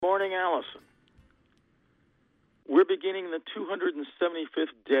morning, Allison. We're beginning the 275th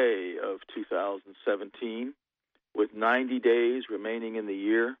day of 2017, with 90 days remaining in the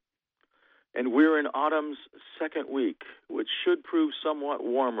year. And we're in autumn's second week, which should prove somewhat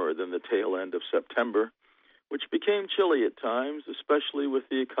warmer than the tail end of September, which became chilly at times, especially with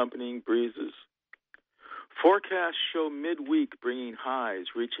the accompanying breezes. Forecasts show midweek bringing highs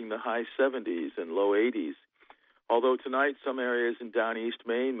reaching the high 70s and low 80s, although tonight some areas in down East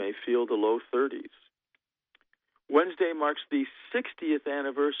Maine may feel the low 30s. Wednesday marks the 60th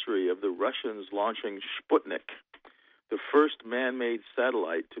anniversary of the Russians launching Sputnik, the first man-made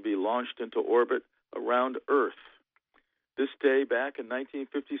satellite to be launched into orbit around Earth. This day back in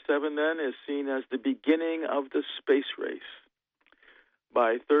 1957, then, is seen as the beginning of the space race.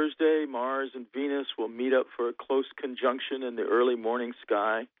 By Thursday, Mars and Venus will meet up for a close conjunction in the early morning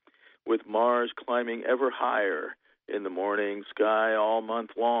sky, with Mars climbing ever higher in the morning sky all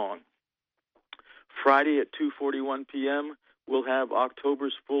month long. Friday at 2:41 p.m., we'll have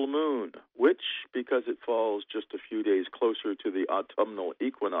October's full moon, which, because it falls just a few days closer to the autumnal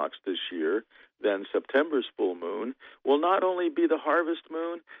equinox this year than September's full moon, will not only be the harvest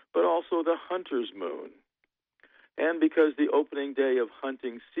moon, but also the hunter's moon. And because the opening day of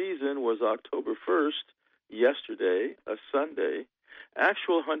hunting season was October 1st, yesterday, a Sunday,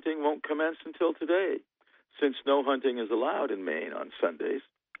 actual hunting won't commence until today, since no hunting is allowed in Maine on Sundays.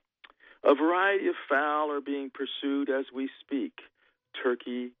 A variety of fowl are being pursued as we speak: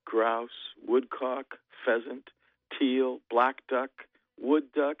 turkey, grouse, woodcock, pheasant, teal, black duck,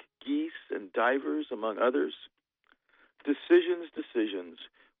 wood duck, geese, and divers, among others. Decisions,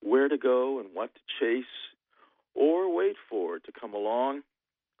 where to go and what to chase, or wait for to come along.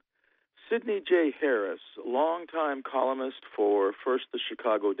 Sidney J. Harris, longtime columnist for first the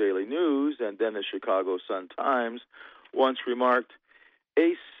Chicago Daily News and then the Chicago Sun-Times, once remarked,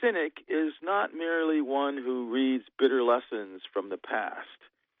 "A cynic is not merely one who reads bitter lessons from the past.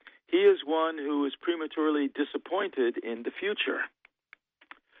 He is one who is prematurely disappointed in the future."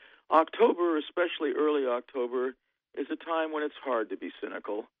 October, especially early October, is a time when it's hard to be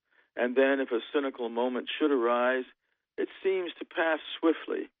cynical. And then if a cynical moment should arise, it seems to pass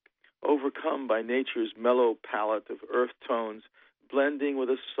swiftly, overcome by nature's mellow palette of earth tones, blending with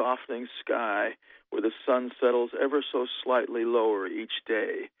a softening sky where the sun settles ever so slightly lower each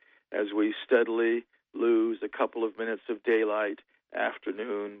day as we steadily lose a couple of minutes of daylight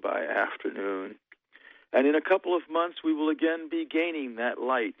afternoon by afternoon. And in a couple of months, we will again be gaining that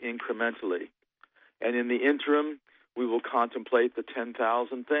light incrementally. And in the interim, we will contemplate the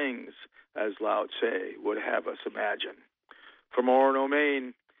 10,000 things, as Lao Tse would have us imagine. From Orono,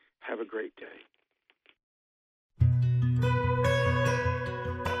 Maine, have a great day.